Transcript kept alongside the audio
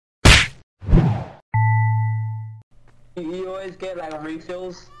You always get like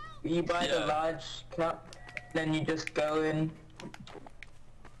refills. You buy the Yeah. large cup, then you just go in,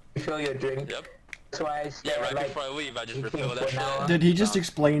 refill your drink. Yep. That's why I stay Yeah, right like before I leave, I just 15 refill that for an hour. shit. Did he just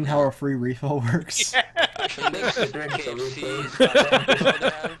explain how a free refill works? Actually, there's The drinks are KFC's refilled. they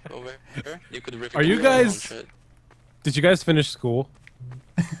have over here. You could refill Are you your own guys- shit. Did you guys finish school?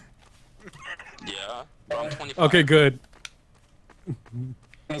 Yeah. I'm 25. Okay, good.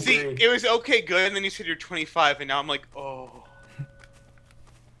 See, it was okay, good, and then you said you're 25, and now I'm like, oh.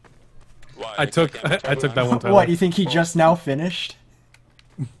 Why? I took that one time. What, you think he just now finished?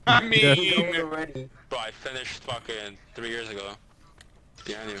 I mean, Already. Bro, I finished fucking 3 years ago.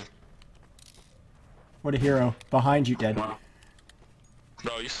 Behind you. What a hero. Behind you, dead.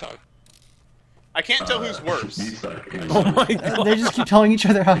 Bro, you suck. I can't tell who's worse. Oh my god. They just keep telling each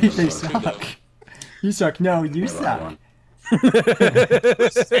other how they Too suck. low. You suck. No, you suck.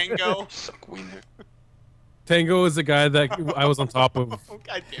 Tango. Suck wiener. Tango is the guy that I was on top of. Oh,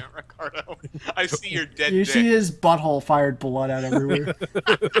 God damn it, Ricardo. I see your dead You dick. see his butthole fired blood out everywhere.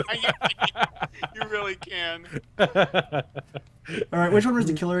 You really can. Alright, which one was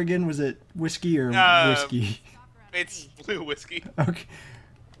the killer again? Was it whiskey or whiskey? It's blue whiskey. Okay.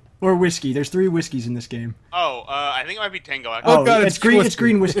 Or whiskey. There's 3 whiskeys in this game. Oh, I think it might be Tango, actually. Oh, God, it's it's green. whiskey. It's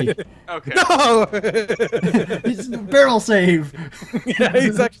green whiskey. Okay. No! It's barrel save. Yeah,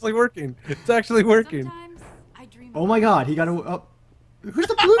 he's actually working. It's actually working. Sometimes I dream Oh my god, he got a. Oh. Who's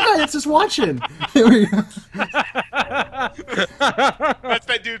the blue guy that's just watching? There we go. That's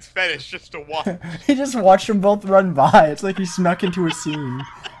that dude's fetish, just to watch. He just watched them both run by. It's like he snuck into a scene.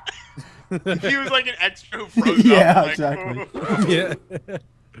 He was like an extra who froze Yeah, up. Like, exactly. Yeah.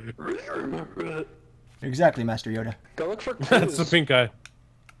 Exactly, Master Yoda. Go look for That's the clues. pink guy.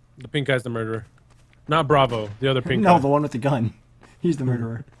 The pink guy's the murderer. Not Bravo, the other pink No, guy. the one with the gun. He's the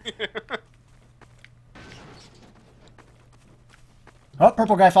murderer. Oh,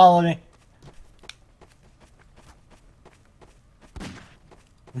 purple guy followed me.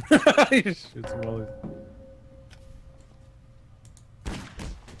 He shoots him while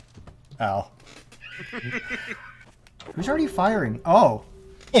Ow. Who's already firing? Oh.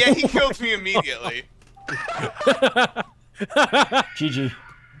 Yeah, he killed me immediately. GG.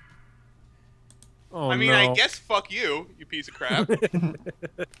 Oh, I mean, no. I guess fuck you, you piece of crap.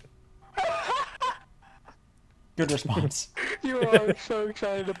 Good response. You are so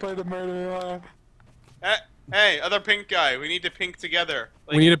excited to play the murderer. Hey, other pink guy, we need to pink together.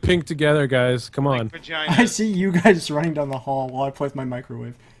 Like, We need to pink together, guys. Come like on. vagina. I see you guys running down the hall while I play with my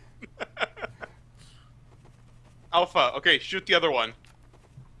microwave. Alpha, okay, shoot the other one.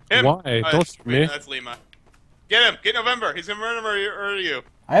 Him. Why? Don't shoot wait, me. That's Lima. Get him! Get November! He's gonna murder you!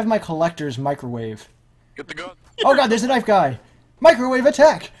 I have my collector's microwave. Get the gun. Oh god, there's a knife guy! Microwave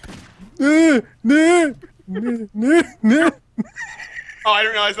attack! No, no, no, no. Oh, I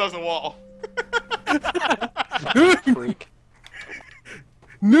didn't realize that was a wall. Freak.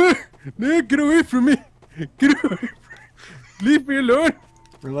 No, no, get away from me. Get away from me. Leave me alone.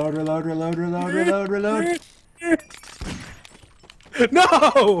 Reload, reload, reload, reload, reload, reload.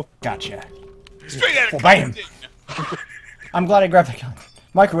 No! Gotcha. Straight at it! Well, bam. I'm glad I grabbed the gun.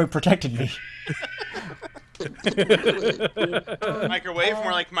 Microwave protected me. Microwave,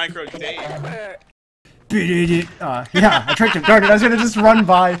 more like micro Dave. Yeah, I tricked him. Darn it, I was gonna just run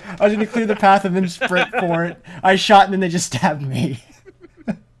by. I was gonna clear the path and then sprint for it. I shot and then they just stabbed me.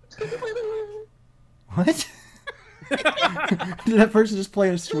 What? Did that person just play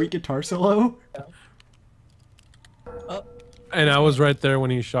a sweet guitar solo? And I was right there when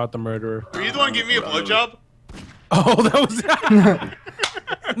he shot the murderer. Were you the one giving me a blowjob? Oh, that was.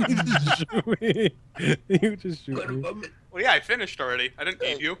 You just shoot me. You just shoot me. Well, yeah, I finished already. I didn't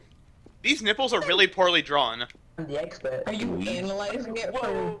eat you. These nipples are really poorly drawn. I'm the expert. Are you analyzing it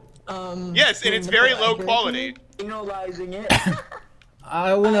for, Yes, and it's very low quality. Analyzing it.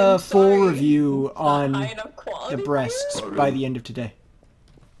 I want a full review on high enough quality the for breasts by the end of today.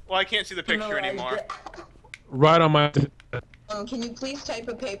 Well, I can't see the picture anymore. Right on my. you? Can you please type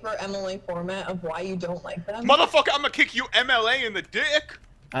a paper MLA format of why you don't like them? Motherfucker, I'm gonna kick you MLA in the dick!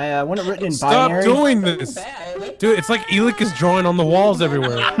 I want it written in Stop binary. doing this, Bad. dude. It's like Elick is drawing on the walls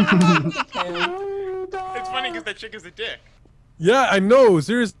everywhere. It's funny because that chick is a dick. Yeah, I know.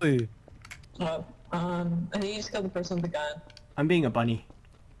 Seriously. Oh, I think you just killed the person with the gun. I'm being a bunny.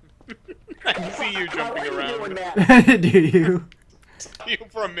 I can see you jumping around. Do you? You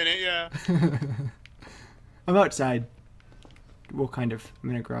for a minute, yeah. I'm outside. Well, kind of. I'm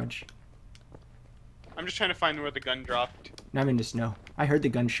in a garage. I'm just trying to find where the gun dropped. Now I'm in the snow. I heard the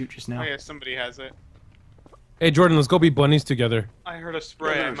gun shoot just now. Oh yeah, somebody has it. Hey Jordan, let's go be bunnies together. I heard a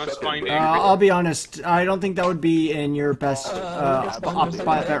spray. I must find it. I'll be honest. I don't think that would be in your best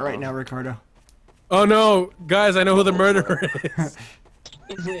bet right now, Ricardo. Oh no, guys! I know who the murderer is.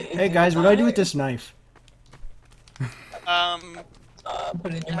 Hey guys, what do I do with this knife?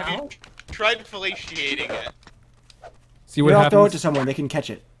 Put it in your Have you mouth. tried fellatiating it? See what I'll throw it happens. to someone. They can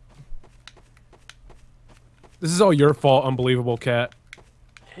catch it. This is all your fault, unbelievable cat.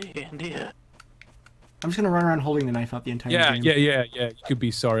 Hey, India. I'm just gonna run around holding the knife out the entire Yeah, game. yeah. You could be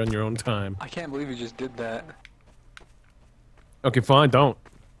sorry on your own time. I can't believe you just did that. Okay, fine, don't.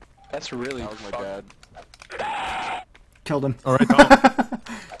 That's really That was my dad. Killed him. All right, don't.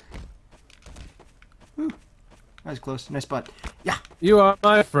 That was close. Nice spot. Yeah. You are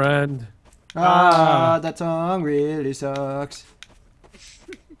my friend. That song really sucks.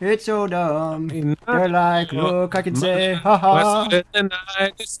 It's so dumb. They're like, look, I can say, haha.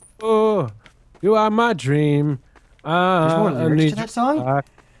 You are my dream. There's more I lyrics need to that you song? back.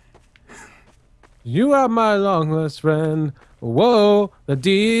 You are my long lost friend. Whoa, the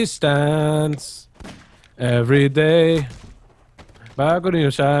distance. Every day. Back on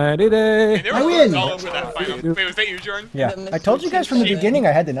your shiny day. Hey, there I was win! all over that final. Wait, was that you, Jordan? Yeah. I told you guys from the beginning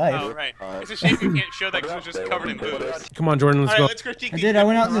I had the Oh, knife. right. It's a shame you can't show that because it was just covered in booze. Come on, Jordan, let's Alright, go. let's critique I these did. I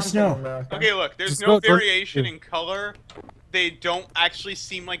went out in the pictures. snow. Okay, look, there's Just no go, Jordan. variation in color. They don't actually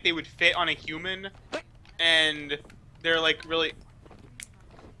seem like they would fit on a human. And they're like really...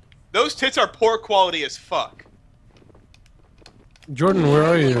 Those tits are poor quality as fuck. Jordan, where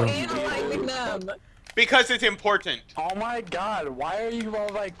are you? Analyzing them. Because it's important. Oh my god, why are you all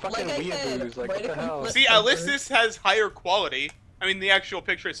like fucking Like I said, weeaboos? Like, right what the if you hell? flip- See, at least this has higher quality. I mean, the actual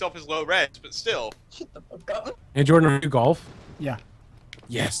picture itself is low res, but still. Shut the fuck up. Hey, Jordan, are you golf? Yeah.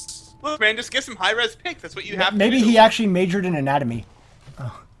 Yes. Look, man, just get some high res pics. That's what you have Maybe to do. he actually majored in anatomy.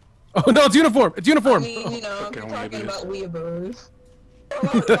 Oh, no, it's uniform. It's I uniform. mean, you know, I'm Fucking talking weeaboos. about weeaboos.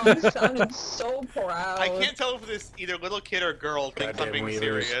 Oh, that sounded so proud. I can't tell if this either little kid or girl thinks I'm Goddamn being weirdos.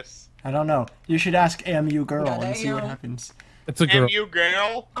 serious. I don't know. You should ask MU girl and see what Goddamn. happens. It's a girl. MU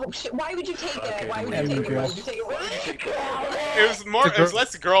girl. Oh shit! Why would you take that? Okay, Why would then you take it? girl. Why would you take it? Why would you take it? It was more. It's a It was girl.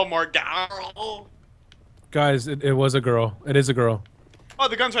 less girl, more girl. Guys, it was a girl. It is a girl. Oh,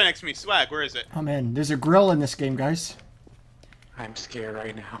 the gun's right next to me. Swag. Where is it? Oh man, there's a grill in this game, guys. I'm scared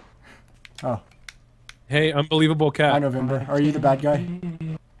right now. Oh, Hey, unbelievable hi cat. November. Are you the bad guy?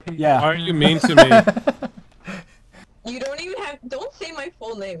 Yeah. Why are you mean to me? You don't even have. Don't say my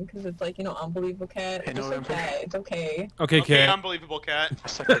full name because it's like, you know, unbelievable cat. Hey, It's November. okay. It's okay. Okay, Okay, cat. unbelievable cat.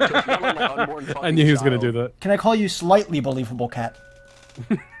 It's like I took you on my unborn I fucking knew he was gonna child. do that. Can I call you slightly believable cat?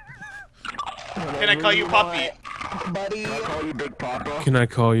 Can I call you puppy? Buddy. Can I call you Big Papa? Can I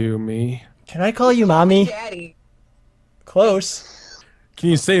call you me? Can I call you mommy? Daddy. Close. Can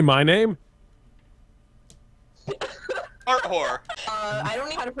you say my name? Art whore. I don't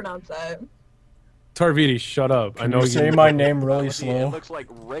know how to pronounce that. Tarviti, shut up. I know You you. say my name really It slow. looks like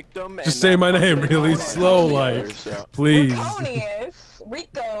rectum and Just say my name really fucking slow, together, like, so- please.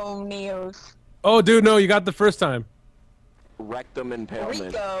 Riconius. Oh, dude, no, you got the first time. Rectum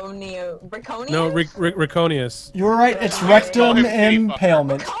impalement. Riconius. No, Riconius. You were right. It's Call rectum him kitty fucker.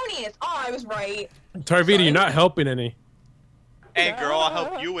 impalement. Riconius. Oh, I was right. Tarviti, you're not helping any. Hey, girl, I'll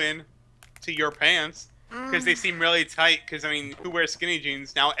help you in to your pants because they seem really tight. Because I mean, who wears skinny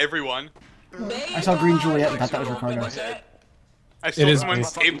jeans now? Everyone. I saw Green Juliet and thought that was Ricardo. I stole is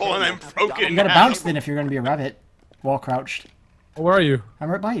someone's me. table and then broke it. You in gotta half. bounce then if you're gonna be a rabbit. While crouched. Oh, where are you? I'm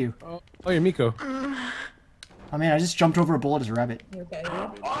right by you. Oh, you're Miko. Oh man, I just jumped over a bullet as a rabbit. Okay.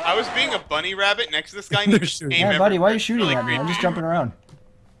 I was being a bunny rabbit next to this guy and he They're just shooting. came Yeah, buddy, why are you everywhere. shooting Really at me? I'm just creepy. jumping around.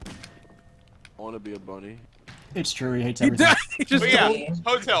 I want to be a bunny. It's true, he hates He everything. died. He just But yeah,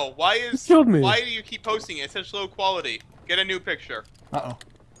 hotel. Why killed me. Why do you keep posting it? It's such low quality. Get a new picture. Uh-oh.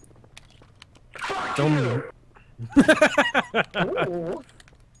 Don't. Ooh.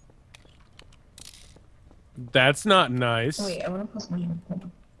 That's not nice. Wait, I wanna post my name.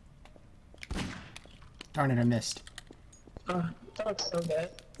 Darn it, I missed. Oh, that looks so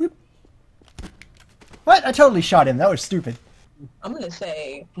good. What? I totally shot him. That was stupid. I'm gonna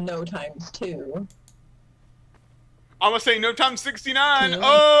say no times 2. I'm gonna say no time 69. Yeah.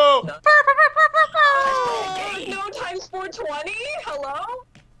 Oh, No. No times 420? Hello?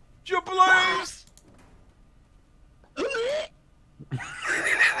 Jablaze!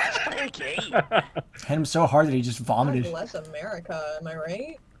 Hit him so hard that he just God vomited. bless America, am I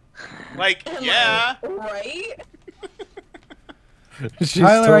right? Like, Am yeah. I right? She's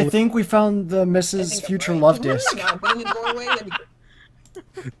Tyler, I totally- think we found the I Mrs. think I'm Future right. Love Really Disc. not, but in the doorway, that'd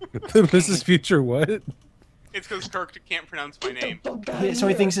be This is future what? It's because Kirk can't pronounce my name. Get the fuck Yeah, outta so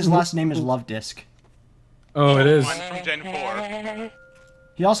he here. thinks his last name is Love Disc. Oh, it is. One from Gen 4.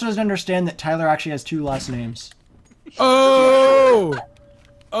 He also doesn't understand that Tyler actually has 2 last names. Oh!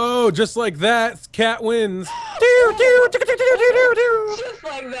 Oh, just like that, Cat wins. Just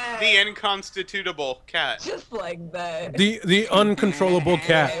like that. The inconstitutable cat. Just like that. The uncontrollable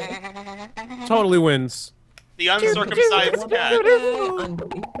cat totally wins. The uncircumcised cat.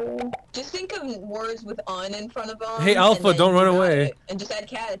 Unbelievable. Just think of words with "un" in front of them. Hey, Alpha, and then don't run you got away. it, and just add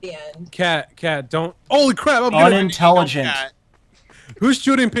 "cat" at the end. Cat, don't. Holy crap! I'm getting. Unintelligent. Cat. Who's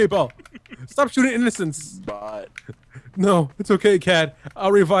shooting people? Stop shooting innocents. But No, it's okay, Cat.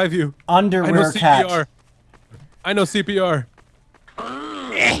 I'll revive you. I know Underwear CPR. cat. I know CPR.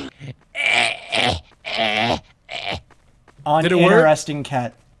 Did it work? Uninteresting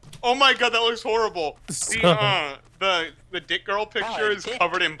cat. Oh my god, that looks horrible. Stop. The dick girl picture is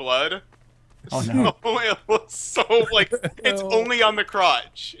covered in blood. Oh no. Oh, it looks so like it's only on the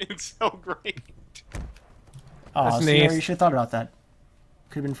crotch. It's so great. Oh, That's see, nice. you should have thought about that.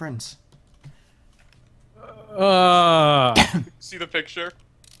 Could have been friends. See the picture?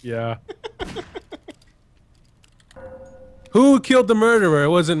 Yeah. Who killed the murderer? It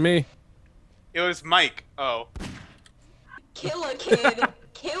wasn't me. It was Mike. Oh. Kill a kid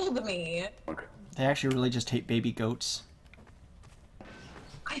killed me. They actually really just hate baby goats.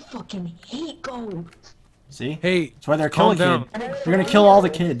 I fucking hate goats. See? Hey, That's why they're calm killing down. kids. They're gonna kill all the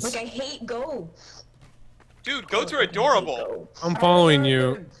kids. Like I hate goats. Dude, goats are adorable. I'm following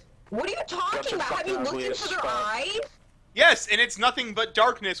you. What are you talking about? Have you looked into their eyes? Yes, and it's nothing but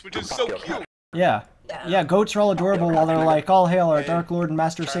darkness, which is so cute. Yeah. Yeah, goats are all adorable while they're like, all hail our Dark Lord and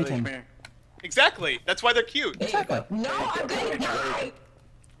Master Satan. Exactly. That's why they're cute. Exactly. No, I'm gonna die.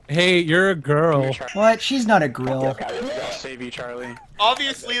 Hey, you're a girl. What? She's not a grill. save you, Charlie.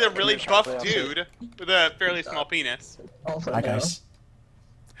 Obviously, the really buff dude with a fairly small penis. Also, Hi, no. guys.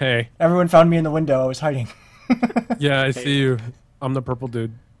 Hey. Everyone found me in the window. I was hiding. Yeah, I see you. I'm the purple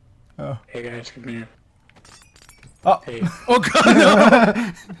dude. Hey guys, come here. Oh. Hey. Oh god,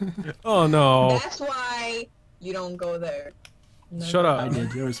 no! Oh no. That's why you don't go there. No, Shut up. I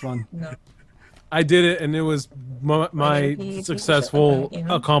did. It was fun. No. I did it, and it was my successful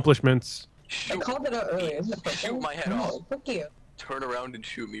accomplishments. I called it out earlier. Isn't it Shoot my head no, off. fuck you. Turn around and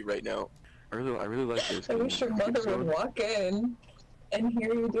shoot me right now. I really like this. I wish your mother would walk in and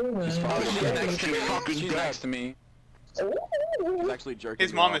hear you doing that. She's next to me. He's actually jerking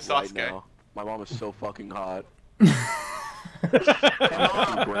His me mom off is right Sasuke. now. My mom is so fucking hot.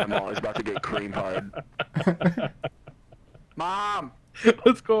 Grandma is about to get cream hard. Mom!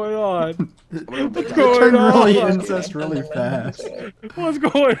 What's going on? It going turned really on? incest really fast. What's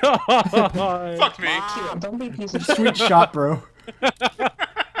going on? Fuck me. Don't be a piece of Sweet shot, bro.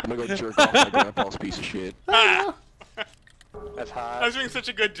 I'm gonna go jerk off my grandpa's piece of shit. Ah, That's I hot. was doing such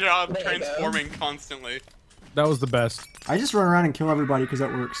a good job There you go. transforming constantly. That was the best. I just run around and kill everybody because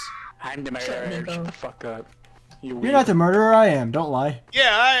that works. I'm the murderer. Shut the fuck up. You're not the murderer, I am. Don't lie.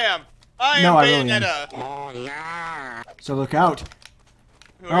 Yeah, I am. I No, am I really am. Bayonetta. Oh yeah. So look out.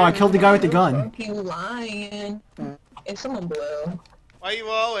 Oh, I killed the guy with the gun. fuck you lying. It's someone blue. Why you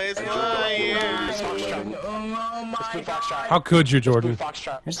always lying? Oh my god. How could you, Jordan?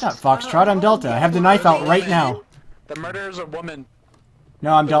 It's not Foxtrot, I'm Delta. I have the knife out right now. The murderer's a woman.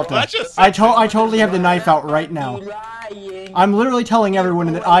 No, I'm Delta. That just I totally have the knife out right now. Lying. I'm literally telling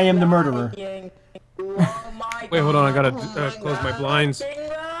everyone that I am the murderer. Oh my Wait, hold on, I gotta god. close my blinds.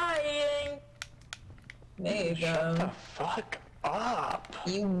 Lying. There you go. Fuck up.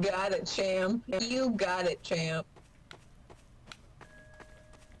 You got it, champ. You got it, champ.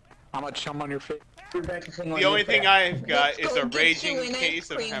 I'm gonna chum on your face. The only thing I've got Let's is go a get raging you an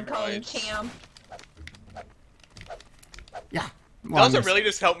case of ice cream cone, hemorrhoids. champ. Yeah. Does it really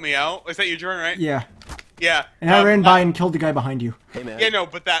just help me out? Is that your turn, right? Yeah. Yeah. And I ran by and killed the guy behind you. Hey man. Yeah, no,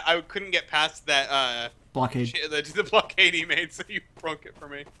 but that I couldn't get past that Blockade. the blockade he made, so you broke it for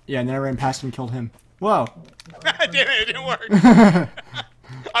me. Yeah, and then I ran past him and killed him. Whoa. Damn it didn't work. I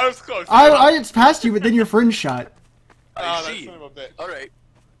I was close. it's past you, but then your friend shot. Oh, I that see. son of a bitch. Alright.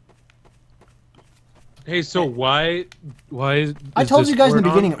 Hey, so why is I told you guys in the Discord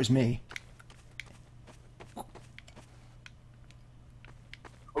on? beginning it was me.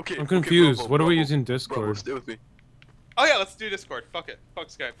 Okay. I'm confused. Okay, bro, What are we bro, using bro, Discord? stay with me. Oh yeah, let's do Discord. Fuck it. Fuck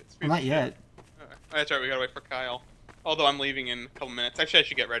Skype. It's Well, not yet. Oh, that's right. We gotta wait for Kyle. Although I'm leaving in a couple minutes. Actually, I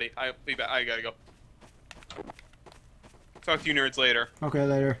should get ready. I'll be back. I gotta go. Talk to you nerds later. Okay,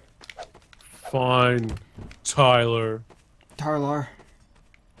 later. Fine, Tyler. Tarlar.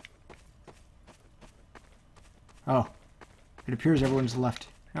 Oh. It appears everyone's left.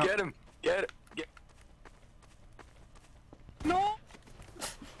 Oh. Get him. Get it. Get. No.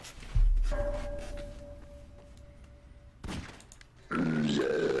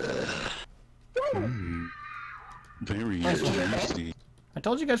 Very Nice one. tasty. I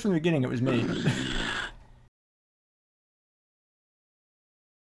told you guys from the beginning it was me.